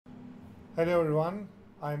Hello everyone,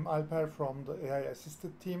 I'm Alper from the AI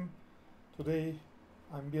assisted team. Today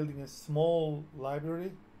I'm building a small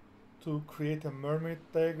library to create a mermaid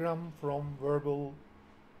diagram from verbal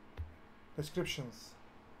descriptions.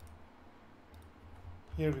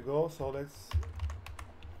 Here we go, so let's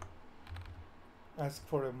ask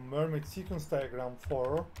for a mermaid sequence diagram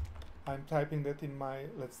for. I'm typing that in my,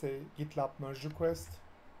 let's say, GitLab merge request.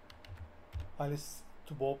 Alice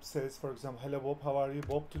to Bob says, for example, hello Bob, how are you?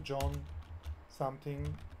 Bob to John,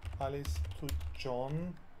 something, Alice to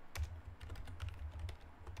John,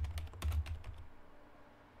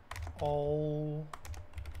 all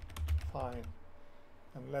fine.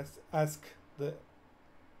 And let's ask the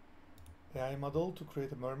AI model to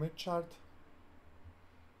create a mermaid chart.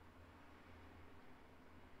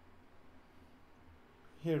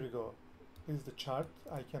 Here we go. This is the chart.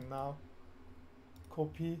 I can now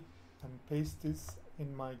copy and paste this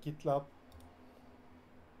in my GitLab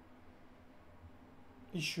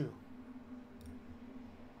issue.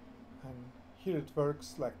 And here it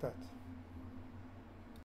works like that.